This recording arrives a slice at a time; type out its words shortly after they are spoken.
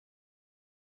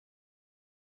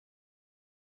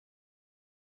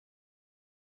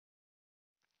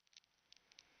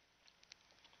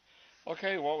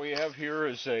Okay, what we have here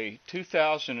is a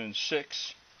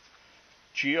 2006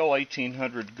 GL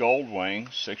 1800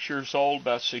 Goldwing, 6 years old,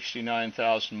 about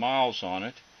 69,000 miles on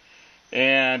it.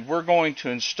 And we're going to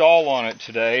install on it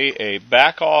today a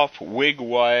BackOFF Wig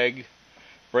Wag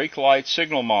brake light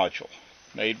signal module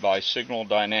made by Signal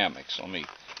Dynamics. Let me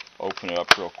open it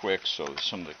up real quick so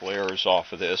some of the glare is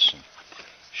off of this and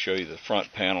show you the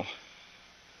front panel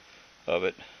of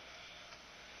it.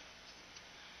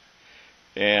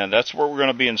 And that's what we're going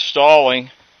to be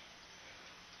installing.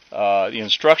 The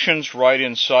instructions right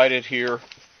inside it here,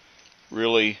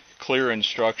 really clear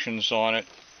instructions on it.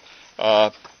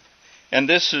 And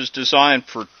this is designed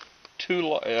for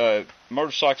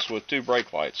motorcycles with two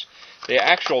brake lights. The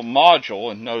actual module,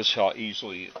 and notice how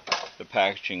easily the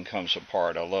packaging comes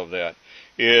apart, I love that,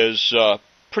 is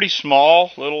pretty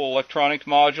small, little electronic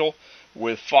module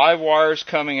with 5 wires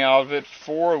coming out of it,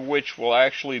 4 of which will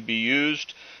actually be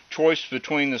used. Choice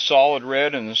between the solid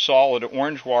red and the solid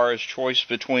orange wires, choice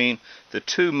between the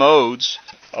two modes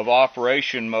of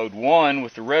operation. Mode 1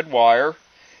 with the red wire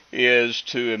is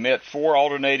to emit 4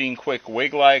 alternating quick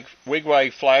wig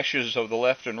wag flashes of the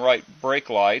left and right brake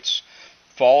lights,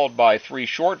 followed by 3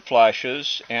 short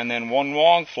flashes, and then 1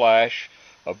 long flash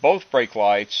of both brake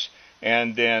lights,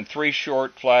 and then 3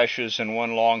 short flashes and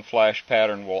 1 long flash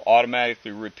pattern will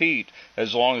automatically repeat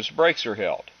as long as the brakes are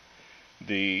held.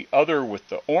 The other with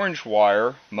the orange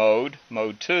wire mode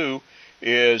 2,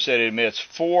 is that it emits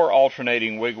 4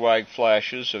 alternating wig wag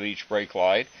flashes of each brake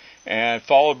light, and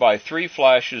followed by 3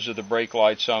 flashes of the brake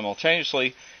light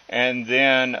simultaneously, and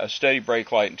then a steady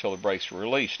brake light until the brakes are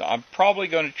released. Now, I'm probably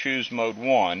going to choose mode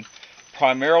 1,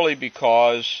 primarily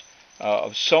because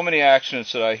of so many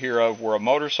accidents that I hear of where a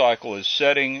motorcycle is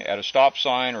sitting at a stop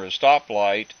sign or a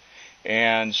stoplight,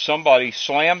 and somebody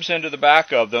slams into the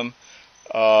back of them,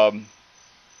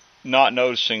 not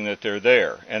noticing that they're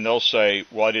there, and they'll say,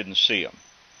 well, I didn't see them.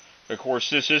 Of course,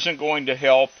 this isn't going to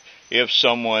help if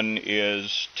someone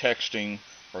is texting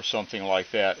or something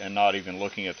like that and not even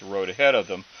looking at the road ahead of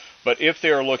them, but if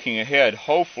they're looking ahead,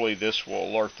 hopefully this will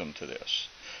alert them to this.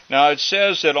 Now, it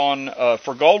says that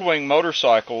for Goldwing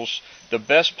motorcycles, the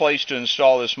best place to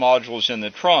install this module is in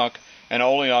the trunk and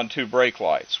only on 2 brake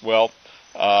lights. Well,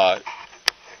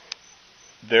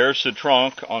 there's the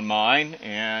trunk on mine,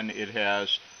 and it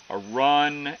has a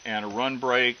run and a run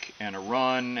brake and a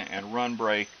run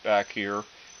brake back here,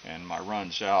 and my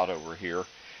run's out over here.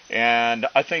 And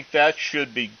I think that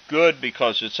should be good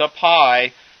because it's up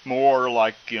high, more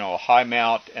like, a high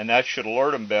mount, and that should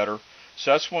alert them better.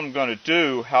 So that's what I'm going to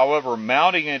do. However,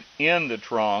 mounting it in the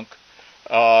trunk,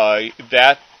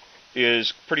 that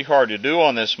is pretty hard to do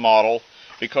on this model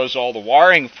because all the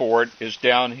wiring for it is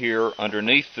down here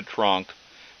underneath the trunk.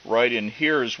 Right in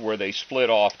here is where they split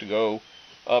off to go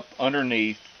up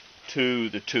underneath to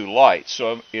the 2 lights.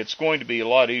 So it's going to be a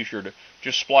lot easier to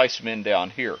just splice them in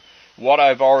down here. What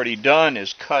I've already done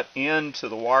is cut into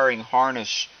the wiring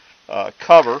harness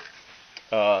cover,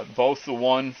 both the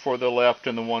one for the left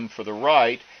and the one for the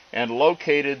right, and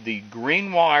located the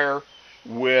green wire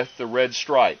with the red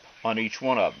stripe on each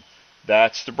one of them.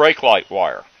 That's the brake light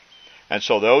wire. And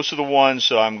so those are the ones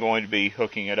that I'm going to be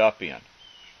hooking it up in.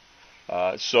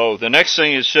 So the next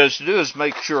thing it says to do is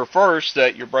make sure first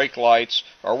that your brake lights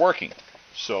are working.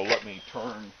 So let me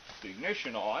turn the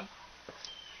ignition on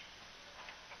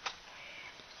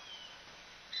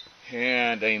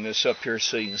and aim this up here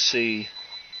so you can see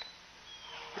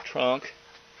the trunk.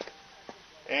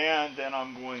 And then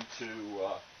I'm going to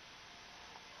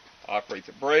operate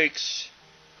the brakes,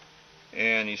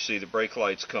 and you see the brake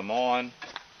lights come on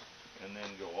and then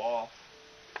go off.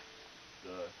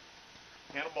 The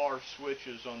handlebar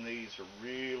switches on these are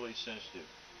really sensitive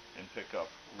and pick up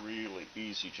really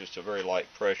easy, just a very light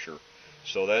pressure.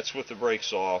 So that's with the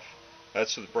brakes off,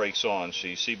 that's with the brakes on. So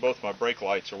you see both my brake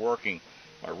lights are working.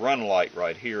 My run light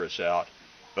right here is out,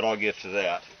 but I'll get to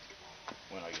that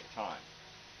when I get time,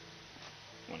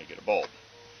 when I get a bulb.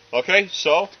 Okay,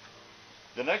 so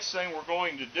the next thing we're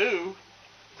going to do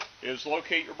is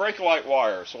locate your brake light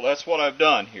wire. So that's what I've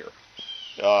done here.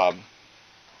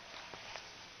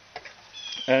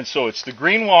 And so it's the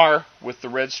green wire with the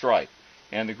red stripe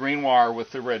and the green wire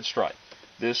with the red stripe.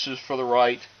 This is for the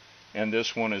right and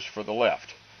this one is for the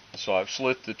left. So I've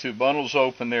slit the 2 bundles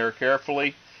open there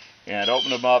carefully and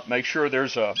open them up. Make sure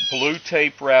there's a blue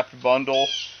tape wrapped bundle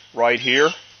right here,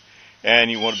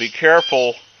 and you want to be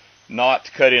careful not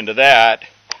to cut into that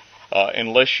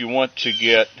unless you want to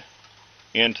get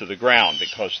into the ground,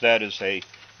 because that is a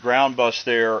ground bus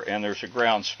there and there's a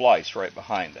ground splice right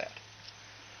behind that.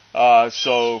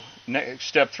 So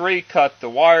step 3, cut the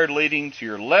wire leading to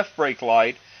your left brake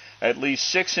light at least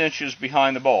 6 inches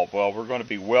behind the bulb. Well, we're going to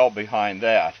be well behind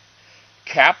that.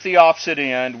 Cap the opposite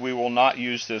end. We will not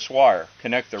use this wire.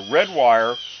 Connect the red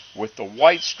wire with the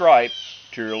white stripe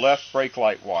to your left brake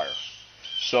light wire.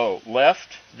 So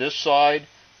left, this side,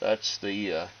 that's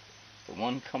the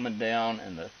one coming down,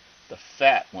 and the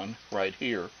fat one right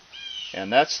here.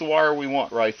 And that's the wire we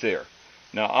want right there.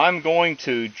 Now I'm going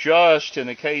to, just in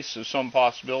the case of some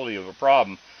possibility of a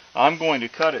problem, I'm going to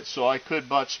cut it so I could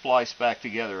butt splice back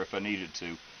together if I needed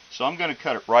to. So I'm going to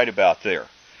cut it right about there.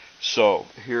 So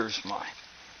here's my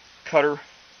cutter,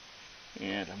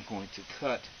 and I'm going to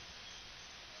cut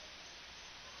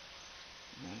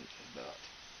about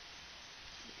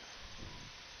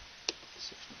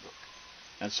 60 book.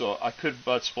 And so I could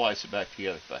butt splice it back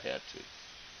together if I had to.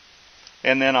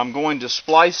 And then I'm going to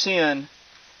splice in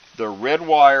the red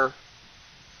wire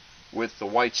with the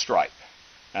white stripe.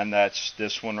 And that's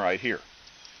this one right here.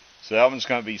 So that one's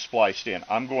going to be spliced in.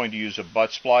 I'm going to use a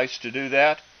butt splice to do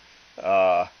that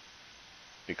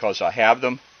because I have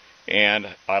them and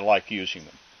I like using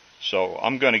them. So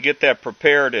I'm going to get that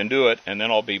prepared and do it, and then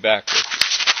I'll be back with you.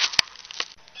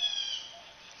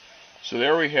 So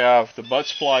there we have the butt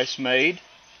splice made.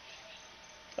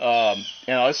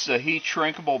 This is a heat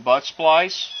shrinkable butt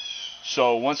splice.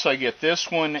 So once I get this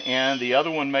one and the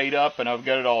other one made up and I've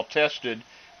got it all tested,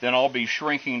 then I'll be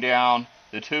shrinking down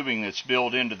the tubing that's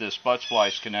built into this butt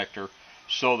splice connector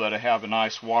so that I have a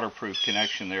nice waterproof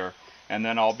connection there, and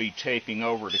then I'll be taping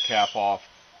over to cap off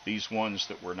these ones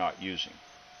that we're not using.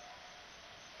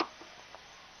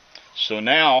 So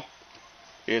now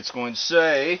it's going to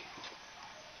say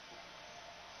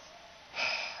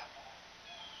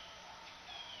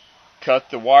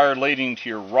cut the wire leading to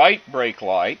your right brake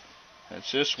light,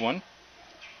 that's this one,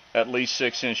 at least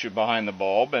 6 inches behind the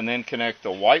bulb, and then connect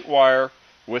the white wire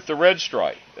with the red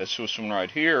stripe, that's this one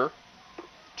right here,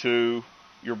 to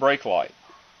your brake light.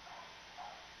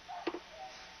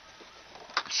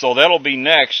 So that'll be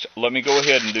next. Let me go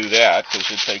ahead and do that because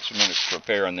it takes a minute to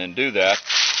prepare and then do that,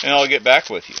 and I'll get back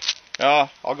with you.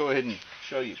 I'll go ahead and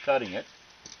show you cutting it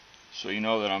so you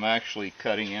know that I'm actually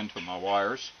cutting into my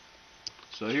wires.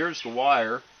 So here's the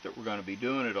wire that we're going to be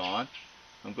doing it on.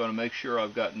 I'm going to make sure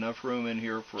I've got enough room in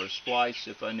here for a splice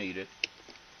if I need it.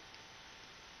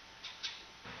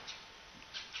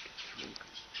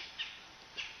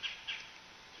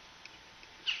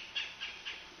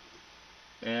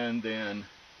 And then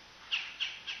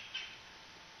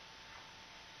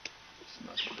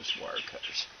this wire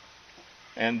cutters.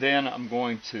 And then I'm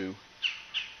going to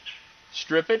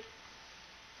strip it.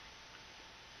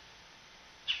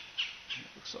 It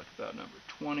looks like about number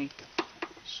 20.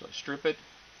 So I strip it.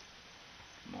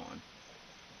 Come on.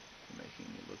 You're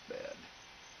making me look bad.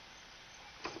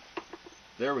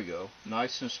 There we go.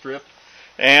 Nice and stripped.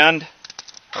 And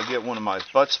I get one of my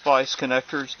butt splice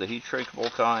connectors, the heat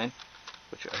shrinkable kind,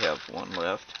 which I have one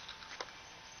left.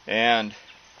 And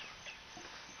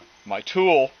my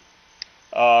tool,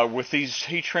 with these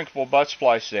heat shrinkable butt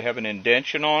splices, they have an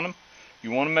indention on them.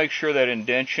 You want to make sure that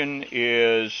indention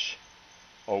is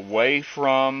away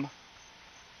from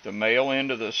the male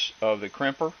end of the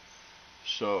crimper.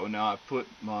 So now I put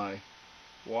my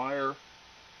wire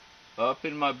up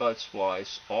in my butt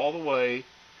splice all the way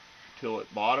till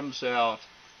it bottoms out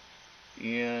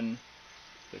in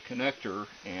the connector,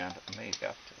 and I may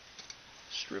have to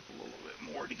strip a little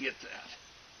bit more to get that.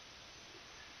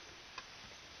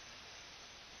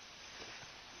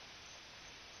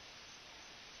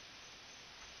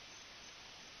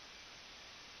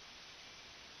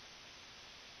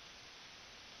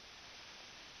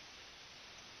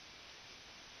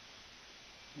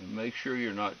 And make sure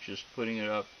you're not just putting it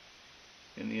up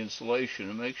in the insulation,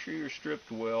 and make sure you're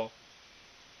stripped well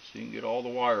so you can get all the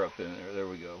wire up in there. There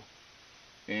we go.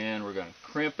 And we're going to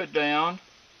crimp it down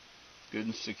good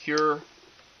and secure,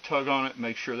 tug on it,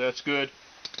 make sure that's good,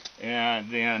 and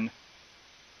then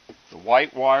the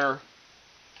white wire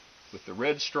with the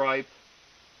red stripe,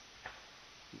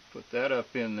 we put that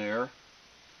up in there.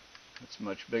 It's a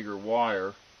much bigger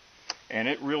wire, and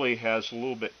it really has a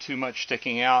little bit too much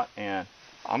sticking out, and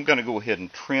I'm going to go ahead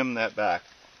and trim that back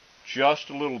just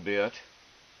a little bit.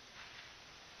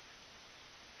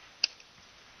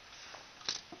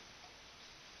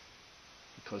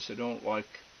 Because I don't like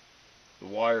the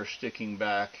wire sticking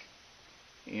back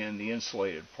in the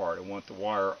insulated part. I want the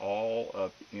wire all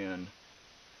up in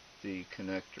the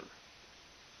connector.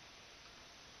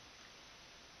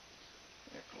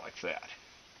 Like that.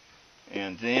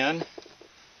 And then,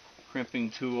 crimping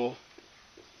tool,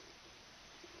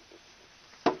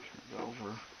 turn it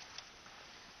over,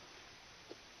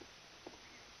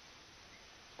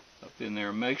 up in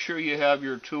there. Make sure you have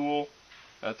your tool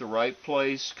at the right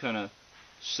place, kind of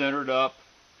centered up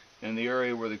in the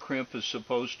area where the crimp is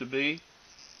supposed to be.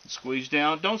 Squeeze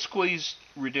down. Don't squeeze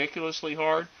ridiculously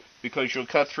hard because you'll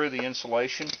cut through the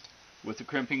insulation with the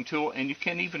crimping tool, and you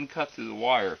can even cut through the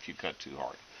wire if you cut too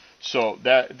hard. So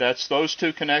that's those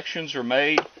two connections are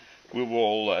made. We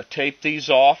will tape these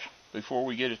off before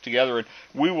we get it together, and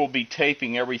we will be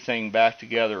taping everything back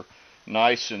together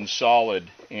nice and solid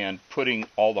and putting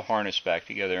all the harness back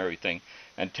together and everything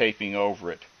and taping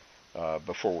over it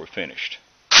before we're finished.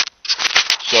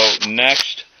 So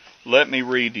next, let me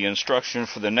read the instruction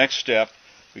for the next step,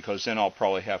 because then I'll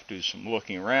probably have to do some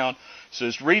looking around. It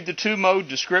says, read the two mode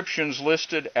descriptions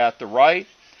listed at the right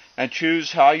and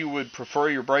choose how you would prefer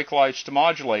your brake lights to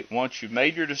modulate. Once you've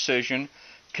made your decision,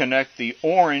 connect the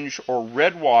orange or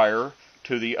red wire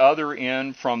to the other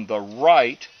end from the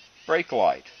right brake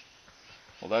light.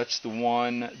 Well, that's the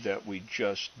one that we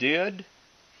just did.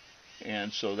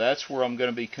 And so that's where I'm going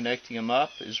to be connecting them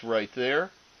up, is right there.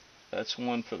 That's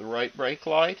one for the right brake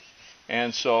light.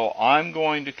 And so I'm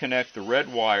going to connect the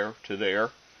red wire to there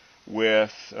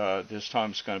with, this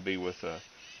time it's going to be with a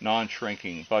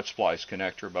non-shrinking butt splice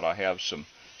connector, but I have some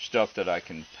stuff that I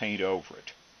can paint over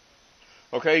it.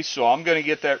 Okay, so I'm going to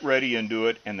get that ready and do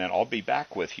it, and then I'll be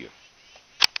back with you.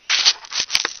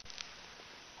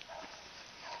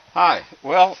 Hi,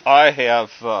 well, I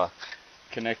have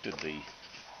connected the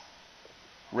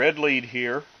red lead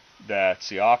here. That's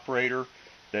the operator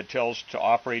that tells to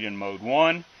operate in mode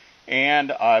 1.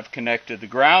 And I've connected the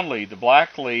ground lead, the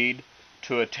black lead,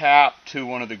 to a tap to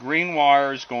one of the green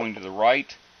wires going to the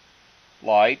right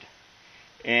light.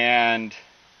 And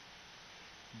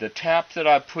the tap that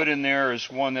I put in there is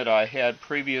one that I had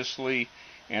previously,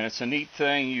 and it's a neat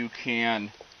thing.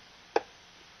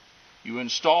 You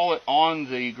install it on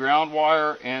the ground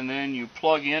wire, and then you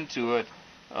plug into it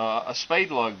a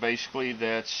spade lug, basically,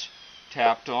 that's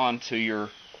tapped onto your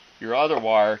other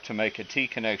wire to make a T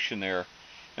connection there.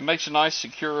 It makes a nice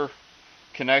secure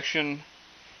connection,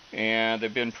 and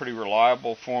they've been pretty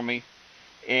reliable for me.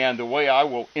 And the way I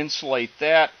will insulate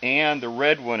that and the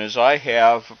red one is I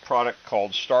have a product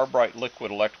called Starbright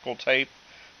Liquid Electrical Tape,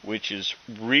 which is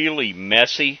really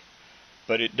messy,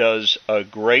 but it does a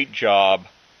great job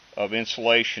of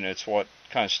insulation. It's what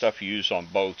kind of stuff you use on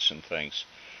boats and things.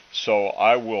 So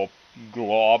I will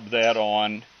glob that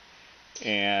on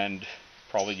and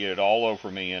probably get it all over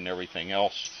me and everything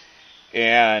else.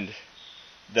 And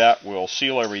that will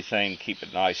seal everything, keep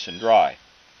it nice and dry.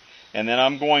 And then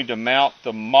I'm going to mount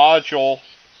the module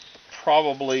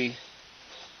probably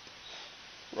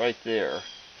right there.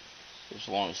 As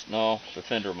long as, no, the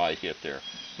fender might hit there.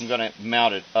 I'm going to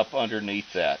mount it up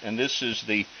underneath that. And this is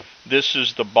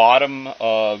the bottom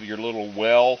of your little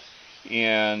well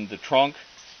in the trunk.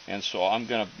 And so I'm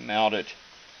going to mount it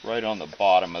right on the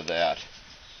bottom of that,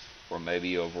 or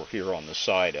maybe over here on the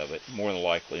side of it, more than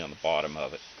likely on the bottom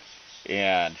of it.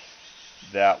 And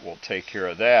that will take care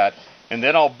of that. And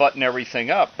then I'll button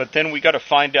everything up. But then we got to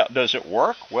find out, does it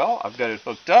work? Well, I've got it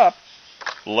hooked up.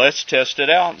 Let's test it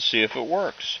out and see if it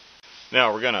works.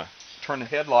 Now we're going to turn the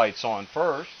headlights on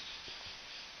first.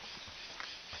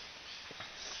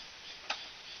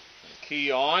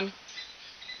 Key on.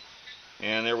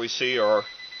 And there we see our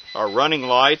running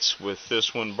lights with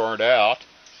this one burnt out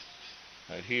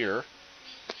right here.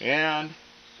 And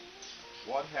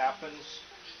what happens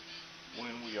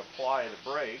when we apply the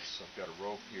brakes? I've got a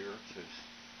rope here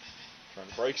to turn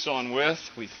the brakes on with.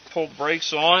 We pull the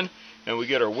brakes on and we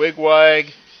get our Wig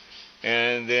Wag,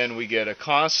 and then we get a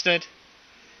constant,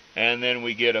 and then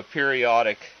we get a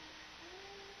periodic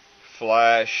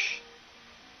flash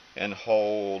and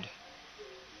hold,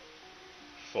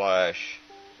 flash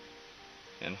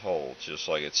and hold, just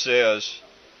like it says.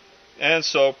 And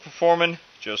so performing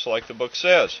just like the book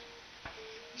says.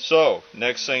 So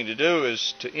next thing to do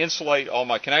is to insulate all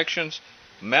my connections,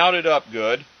 mount it up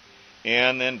good,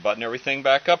 and then button everything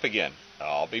back up again.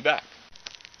 I'll be back.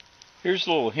 Here's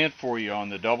a little hint for you on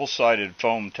the double-sided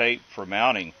foam tape for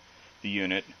mounting the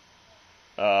unit.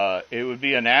 It would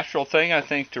be a natural thing, I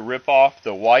think, to rip off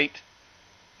the white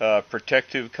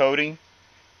protective coating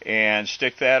and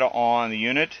stick that on the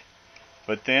unit,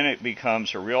 but then it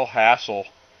becomes a real hassle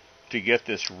to get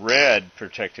this red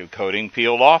protective coating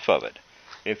peeled off of it.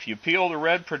 If you peel the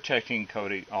red protecting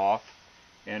coating off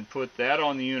and put that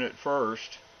on the unit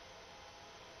first,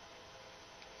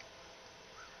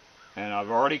 and I've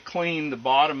already cleaned the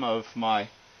bottom of my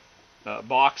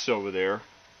box over there.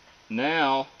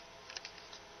 Now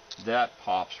that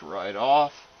pops right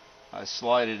off. I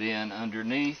slide it in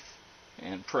underneath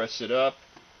and press it up,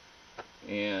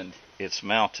 and it's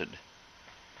mounted.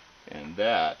 And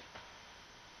that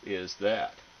is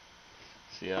that.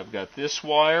 See, I've got this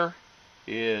wire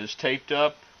is taped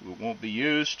up, it won't be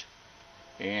used,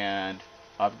 and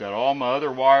I've got all my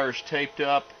other wires taped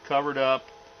up, covered up,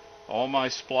 all my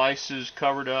splices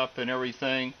covered up and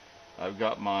everything. I've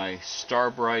got my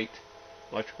Starbright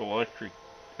electric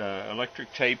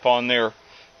tape on there,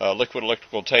 liquid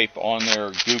electrical tape on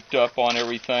there, gooped up on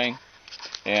everything.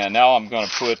 And now I'm going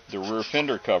to put the rear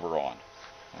fender cover on.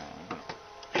 I'm going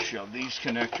to shove these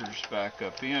connectors back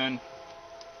up in.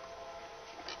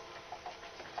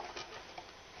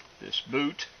 This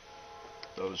boot,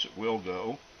 those that will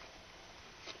go,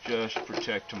 just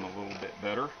protect them a little bit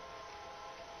better.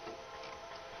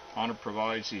 Honda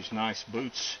provides these nice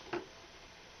boots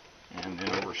and then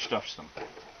overstuffs them.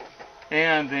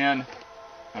 And then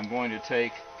I'm going to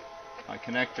take my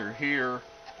connector here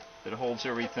that holds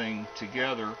everything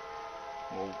together,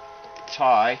 we'll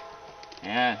tie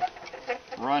and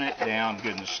run it down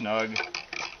good and snug,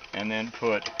 and then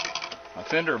put my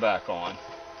fender back on,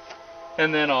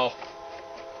 and then I'll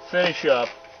finish up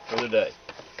for the day.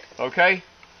 Okay,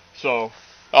 so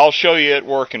I'll show you it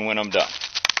working when I'm done.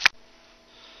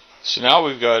 So now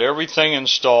we've got everything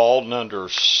installed and under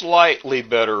slightly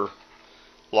better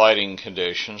lighting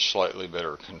conditions, slightly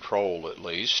better control at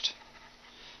least.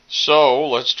 So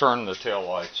let's turn the tail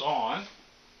lights on.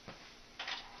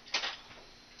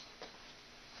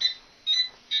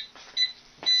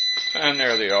 And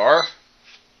there they are.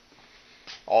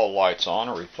 All lights on.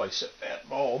 I'll replace that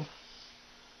bulb.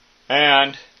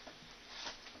 And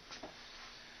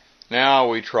now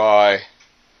we try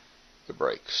the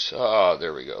brakes. Ah,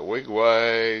 there we go. Wig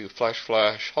Wag, flash,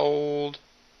 flash, hold.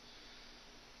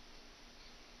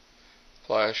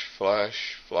 Flash,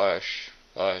 flash, flash,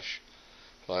 flash.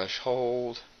 Flash,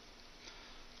 hold,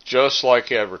 just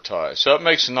like advertised. So that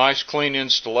makes a nice clean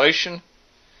installation,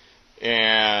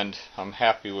 and I'm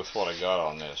happy with what I got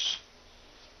on this.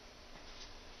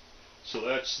 So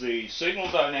that's the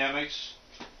Signal Dynamics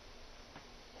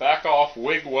BackOFF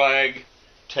Wig Wag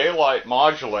taillight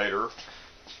modulator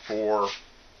for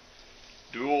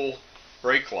dual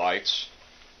brake lights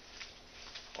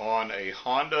on a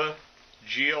Honda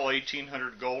GL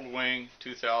 1800 Goldwing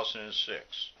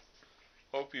 2006.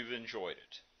 Hope you've enjoyed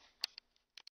it.